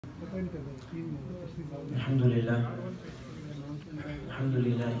Alhamdulillah.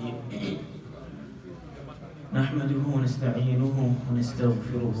 Alhamdulillah. نحمده ونستعينه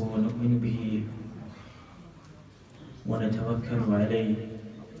ونستغفره ونؤمن به ونتوكل عليه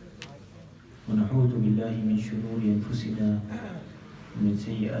ونعوذ بالله من شرور أنفسنا ومن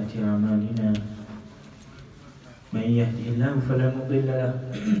سيئات أعمالنا من يهده الله فلا مضل له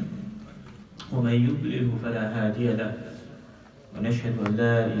ومن يضلل فلا هادي له ونشهد أن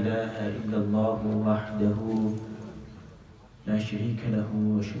لا إله إلا الله وحده لا شريك له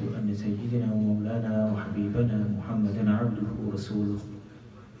وأشهد أن سيدنا ومولانا وحبيبنا محمدا عبده ورسوله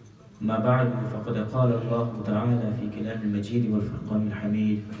ما بعد فقد قال الله تعالى في كلام المجيد والفرقان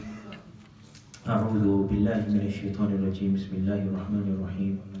الحميد أعوذ بالله من الشيطان الرجيم بسم الله الرحمن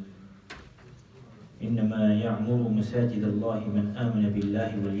الرحيم إنما يعمر مساجد الله من آمن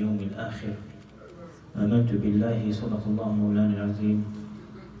بالله واليوم الآخر آمنت بالله صدق الله مولانا العظيم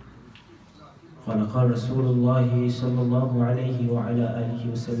قال رسول الله صلى الله عليه وعلى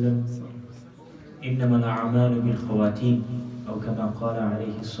آله وسلم إنما الأعمال بالخواتيم أو كما قال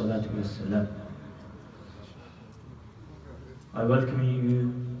عليه الصلاة والسلام. I welcome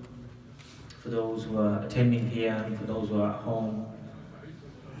you, for those who are attending here and for those who are at home,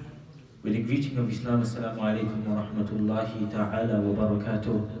 with the greeting of Islam. Assalamu alaikum wa rahmatullahi ta'ala wa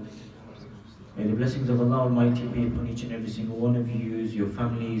barakatuh. May the blessings of Allah Almighty be upon each and every single one of you, your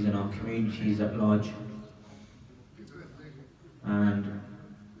families and our communities at large. And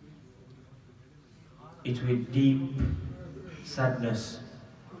it's with deep sadness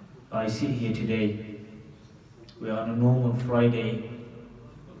I sit here today. We are on a normal Friday.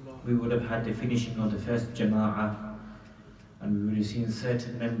 We would have had the finishing of the first Jama'ah, and we would have seen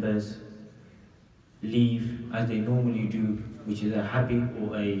certain members leave as they normally do, which is a habit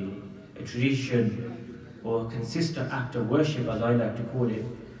or a tradition or a consistent act of worship, as I like to call it,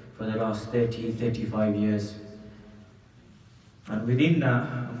 for the last 35 years. And within that,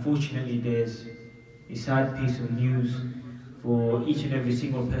 unfortunately, there's a sad piece of news for each and every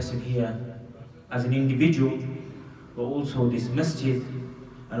single person here as an individual, but also this masjid,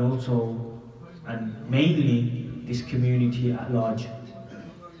 and mainly this community at large,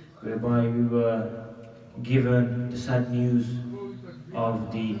 whereby we were given the sad news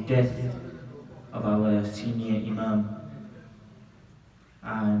of the death of our senior Imam,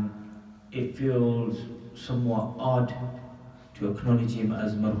 and it feels somewhat odd to acknowledge him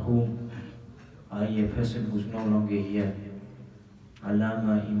as marhum, i.e. a person who's no longer here.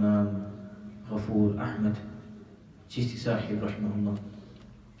 Alama Imam Ghafoor Ahmed, Chisti Sahib rahimahullah.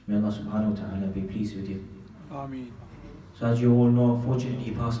 May Allah subhanahu wa ta'ala be pleased with you. Ameen. So as you all know, unfortunately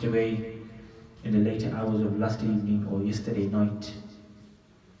he passed away in the later hours of last evening or yesterday night.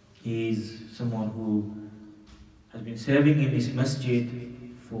 He is someone who has been serving in this masjid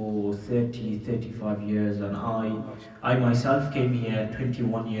for 35 years, and I myself came here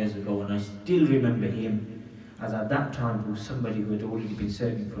 21 years ago, and I still remember him as at that time who was somebody who had already been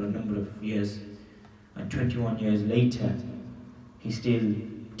serving for a number of years, and 21 years later he still,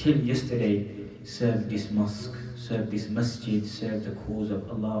 till yesterday, served this mosque, served this masjid, served the cause of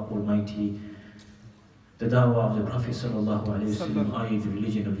Allah Almighty, the da'wah of the Prophet sallallahu alaihi wasallam, i.e. the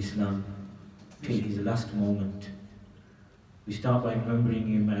religion of Islam, till his last moment. We start by remembering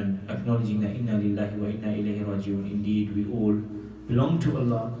him and acknowledging that inna lillahi wa inna ilayhi raji'un. Indeed, we all belong to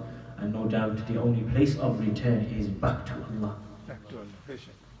Allah, and no doubt the only place of return is back to Allah.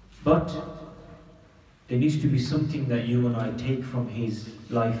 But there needs to be something that you and I take from his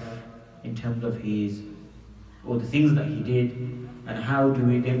life in terms of the things that he did, and how do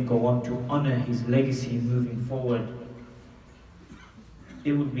we then go on to honor his legacy moving forward.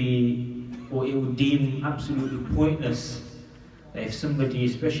 It would deem absolutely pointless that if somebody,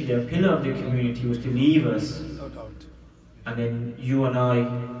 especially a pillar of the community, was to leave us, and then you and I,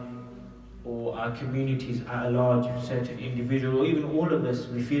 or our communities at large, certain individuals, or even all of us,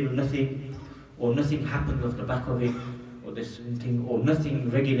 we feel nothing, or nothing happens off the back of it, or there's something, or nothing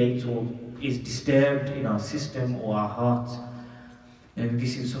regulates or is disturbed in our system or our hearts. And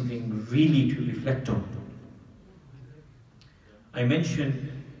this is something really to reflect on. I mentioned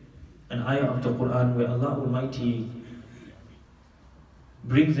an ayah of the Quran where Allah Almighty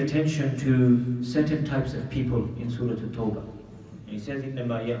brings attention to certain types of people in Surah At-Tawbah. He says,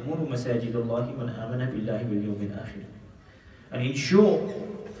 إِنَّمَا يَأْمُرُ مَسَاجِدَ اللَّهِ مَنْ آمَنَ بِاللَّهِ وَالْيَوْمِ الْآخِرِ. And in short,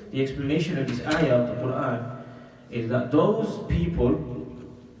 the explanation of this ayah of the Quran is that those people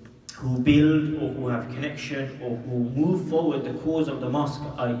who build or who have connection or who move forward the cause of the mosque,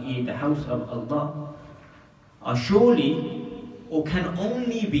 i.e. the house of Allah, are surely or can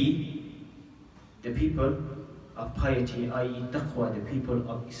only be the people of piety, i.e. taqwa, the people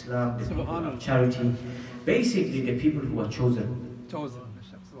of Islam, the people of charity, basically the people who are chosen.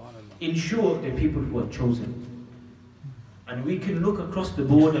 In short, the people who are chosen. And we can look across the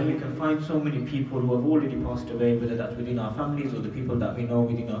board and we can find so many people who have already passed away, whether that's within our families or the people that we know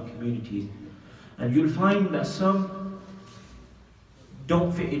within our communities. And you'll find that some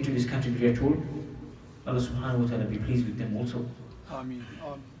don't fit into this category at all. Allah subhanahu wa ta'ala be pleased with them also. Ameen.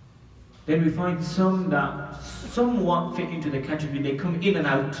 Then we find some that somewhat fit into the category. They come in and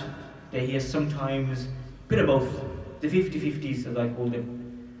out. They're here sometimes, a bit of both. The 50-50s, as I call them.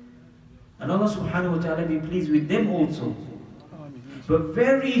 And Allah subhanahu wa ta'ala be pleased with them also. But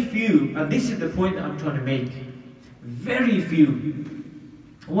very few, and this is the point that I'm trying to make, very few,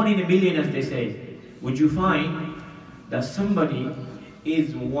 1 in a million as they say, would you find that somebody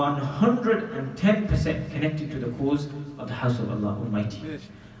is 110% connected to the cause of the house of Allah Almighty.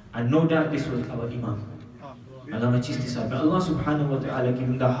 And no doubt this was our Imam, Alama Chisti Sahib. Allah subhanahu wa ta'ala give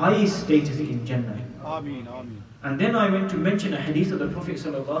him the highest status in Jannah. Ameen, ameen. And then I went to mention a hadith of the Prophet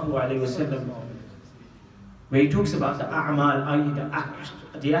sallallahu alaihi wasallam, where he talks about the a'mal, i.e.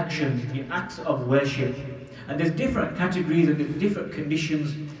 the actions, the acts of worship. And there's different categories and there's different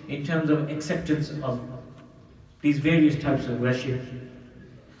conditions in terms of acceptance of these various types of worship.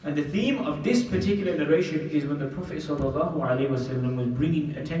 And the theme of this particular narration is when the Prophet ﷺ was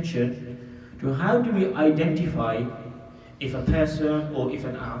bringing attention to how do we identify if a person or if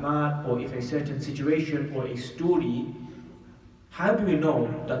an a'mal or if a certain situation or a story, how do we know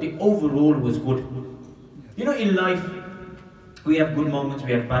that the overall was good? You know, in life, we have good moments,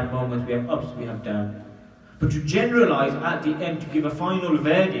 we have bad moments, we have ups, we have downs. But to generalize at the end, to give a final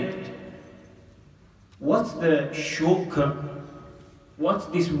verdict, what's the shortcut? What's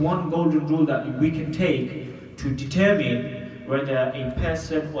this one golden rule that we can take to determine whether a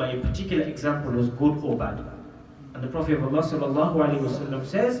person or a particular example was good or bad? And the Prophet of Allah ﷺ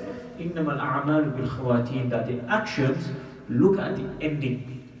says, إِنَّمَا الْأَعْمَالُ بِالْخَوَاتِينَ, that the actions look at the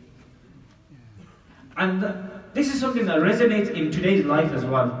ending. And this is something that resonates in today's life as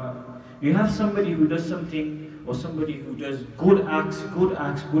well. You have somebody who does something, or somebody who does good acts, good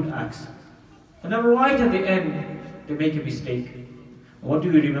acts, good acts. And then right at the end, they make a mistake. What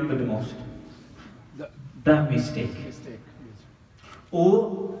do we remember the most? That mistake.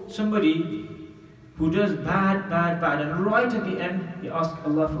 Or somebody who does bad, and right at the end, he asks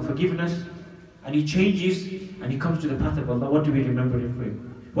Allah for forgiveness, and he changes, and he comes to the path of Allah. What do we remember him for?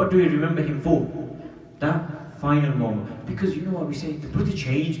 What do we remember him for? That final moment. Because you know what we say, the brother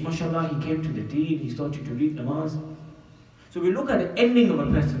changed, mashallah, he came to the deen, he started to read namaz. So we look at the ending of a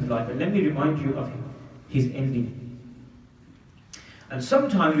person's life, and let me remind you of his ending. And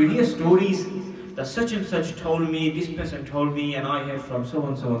sometimes we hear stories that such and such told me, this person told me, and I heard from so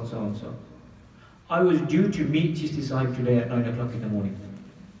and so and so and so. I was due to meet Chisti Sahib today at 9 o'clock in the morning.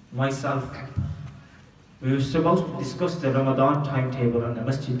 Myself. We were supposed to discuss the Ramadan timetable and the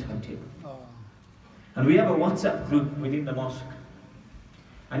masjid timetable. And we have a WhatsApp group within the mosque.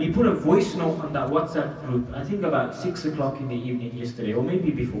 And he put a voice note on that WhatsApp group, I think about 6 o'clock in the evening yesterday, or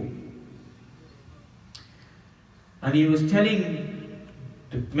maybe before. And he was telling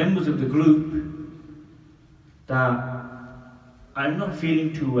the members of the group that I'm not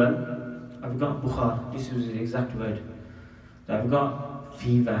feeling too well. I've got bukhar, this was the exact word. That I've got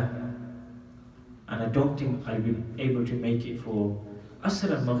fever, and I don't think I'll be able to make it for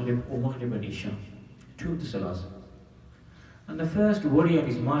Asr and Maghrib or Maghrib and Isha. Two of the salahs. And the first worry on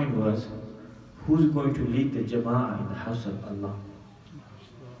his mind was, who's going to lead the Jama'ah in the house of Allah?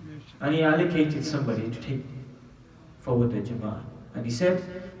 And he allocated somebody to take forward the Jama'ah. And he said,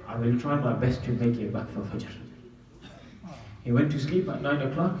 I will try my best to make it back for Fajr. He went to sleep at 9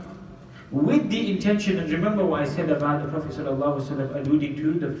 o'clock with the intention, and remember what I said about the Prophet ﷺ alluding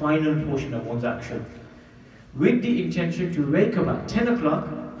to the final portion of one's action, with the intention to wake up at 10 o'clock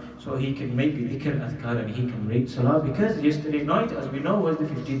so he can make the dhikr adhkar and he can read salah, because yesterday night, as we know, was the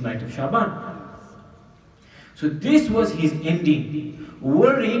 15th night of Shaban. So this was his ending,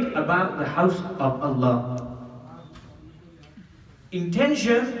 worried about the house of Allah.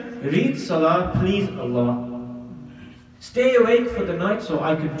 Intention, read salah, please Allah. Stay awake for the night so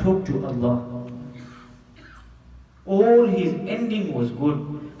I can talk to Allah. All his ending was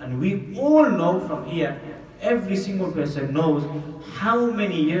good. And we all know from here, every single person knows how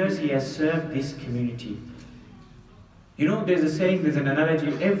many years he has served this community. You know, there's a saying, there's an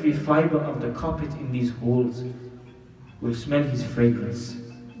analogy, every fiber of the carpet in these halls will smell his fragrance.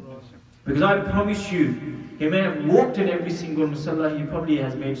 Because I promise you, he may have walked in every single musalla, he probably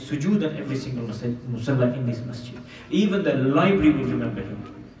has made sujood on every single musalla in this masjid. Even the library will remember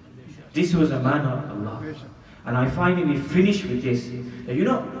him. This was a man of Allah. And I finally finish with this. That, you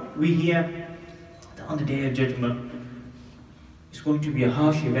know, we hear that on the Day of Judgment, it's going to be a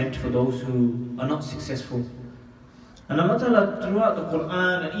harsh event for those who are not successful. And Allah Ta'ala, throughout the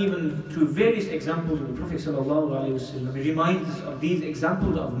Quran and even through various examples of the Prophet ﷺ, reminds us of these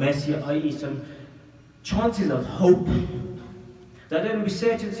examples of mercy, i.e. some chances of hope. That there will be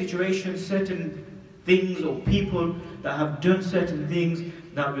certain situations, certain things or people that have done certain things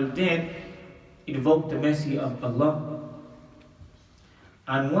that will then invoke the mercy of Allah.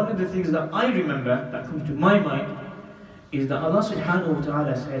 And one of the things that I remember that comes to my mind is that Allah subhanahu wa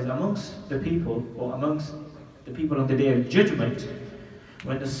ta'ala says amongst the people, or amongst the people on the Day of Judgment,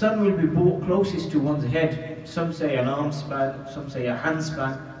 when the sun will be brought closest to one's head, some say an arm span, some say a hand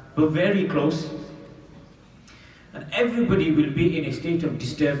span, but very close, and everybody will be in a state of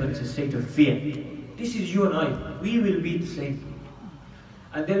disturbance, a state of fear. This is you and I, we will be the same.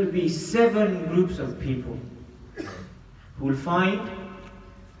 And there will be 7 groups of people who will find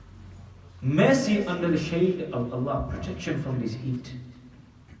mercy under the shade of Allah, protection from this heat.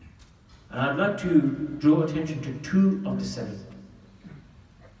 And I'd like to draw attention to 2 of the 7.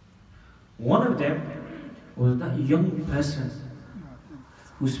 One of them was that young person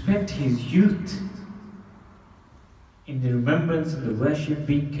who spent his youth in the remembrance and the worship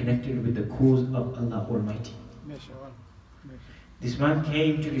being connected with the cause of Allah Almighty. This man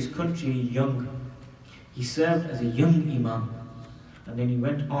came to this country young. He served as a young Imam. And then he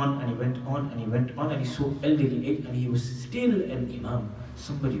went on and he went on and he went on and he saw elderly age and he was still an Imam,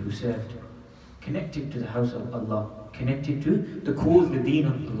 somebody who served, connected to the house of Allah, connected to the cause, the deen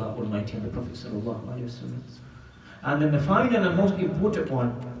of Allah Almighty and the Prophet ﷺ. And then the final and most important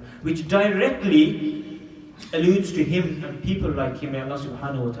one, which directly alludes to him and people like him, may Allah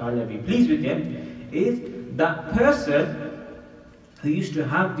subhanahu wa ta'ala be pleased with them, is that person who used to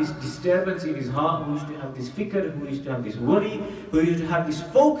have this disturbance in his heart, who used to have this fikr, who used to have this worry, who used to have this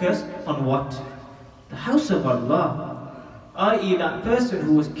focus on what? The house of Allah. I.e. that person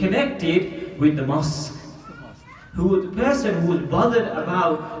who was connected with the mosque. Who was the person who was bothered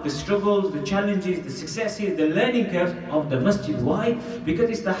about the struggles, the challenges, the successes, the learning curves of the masjid. Why? Because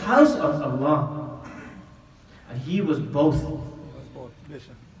it's the house of Allah. And he was both.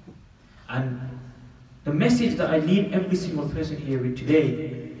 And the message that I leave every single person here with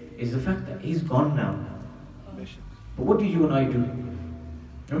today is the fact that he's gone now. But what do you and I do?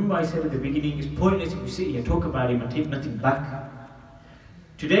 Remember I said at the beginning, it's pointless if you sit here, talk about him and take nothing back.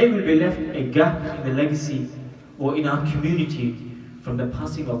 Today we'll be left a gap in the legacy or in our community from the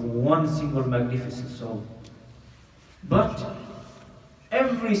passing of one single magnificent soul. But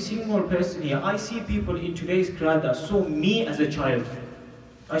every single person here, I see people in today's crowd that saw me as a child.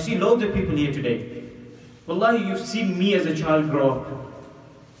 I see loads of people here today. Wallahi, you've seen me as a child grow up.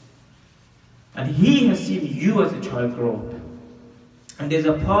 And he has seen you as a child grow up. And there's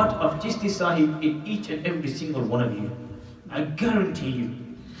a part of Chisti Sahib in each and every single one of you. I guarantee you.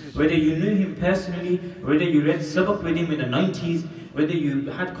 Whether you knew him personally, whether you read sabak with him in the 90s, whether you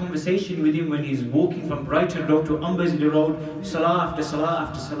had conversation with him when he's walking from Brighton Road to Umbersley Road, salah after salah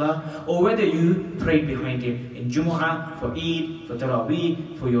after salah, or whether you prayed behind him in Jummah, for Eid, for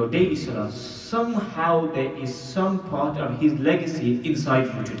Taraweeh, for your daily salah, somehow there is some part of his legacy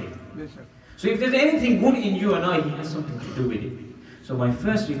inside you today. So if there's anything good in you and I, he has something to do with it. So my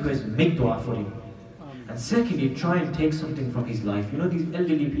first request, make dua for him. And secondly, try and take something from his life. You know, these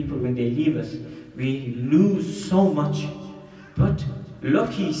elderly people, when they leave us, we lose so much. But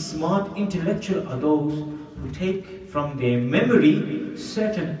lucky, smart, intellectual are those who take from their memory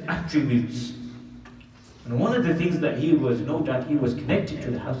certain attributes. And one of the things that he was, no doubt, he was connected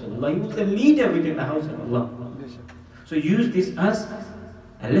to the house of Allah. He was the leader within the house of Allah. So use this as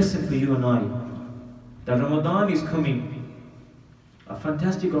a lesson for you and I. That Ramadan is coming. A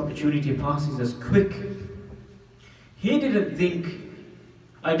fantastic opportunity passes us quick. He didn't think,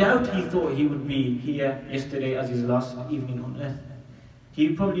 I doubt he thought he would be here yesterday as his last evening on earth. He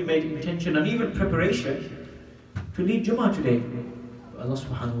probably made intention and even preparation to lead Jummah today. But Allah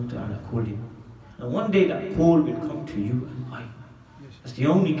subhanahu wa ta'ala called him. And one day that call will come to you and I. That's the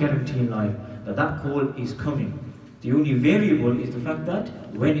only guarantee in life, that that call is coming. The only variable is the fact that,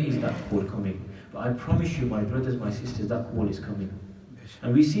 when is that call coming? But I promise you, my brothers, my sisters, that call is coming.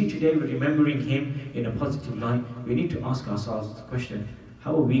 And we see today we're remembering him in a positive light. We need to ask ourselves the question,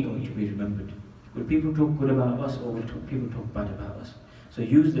 how are we going to be remembered? Will people talk good about us, or will people talk bad about us? So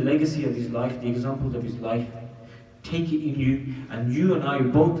use the legacy of his life, the examples of his life, take it in you, and you and I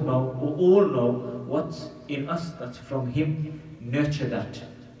both know, or all know, what's in us that's from him. Nurture that.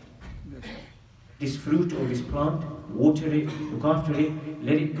 this fruit or this plant, water it, look after it,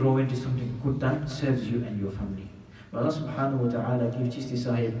 let it grow into something good that serves you and your family. May Allah subhanahu wa ta'ala give Chisti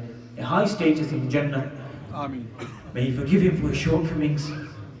Sahib a high status in Jannah. Ameen. May He forgive him for his shortcomings.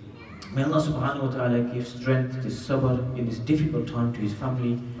 May Allah subhanahu wa ta'ala give strength to sabr in this difficult time to his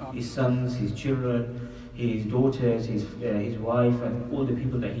family, his sons, his children, his daughters, his wife, and all the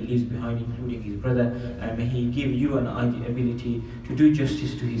people that he leaves behind, including his brother. And may He give you and I the ability to do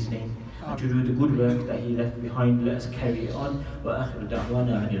justice to his name and to do the good work that he left behind. Let us carry it on. Wa akhiru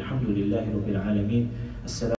da'wana alhamdulillahi rabbil alameen.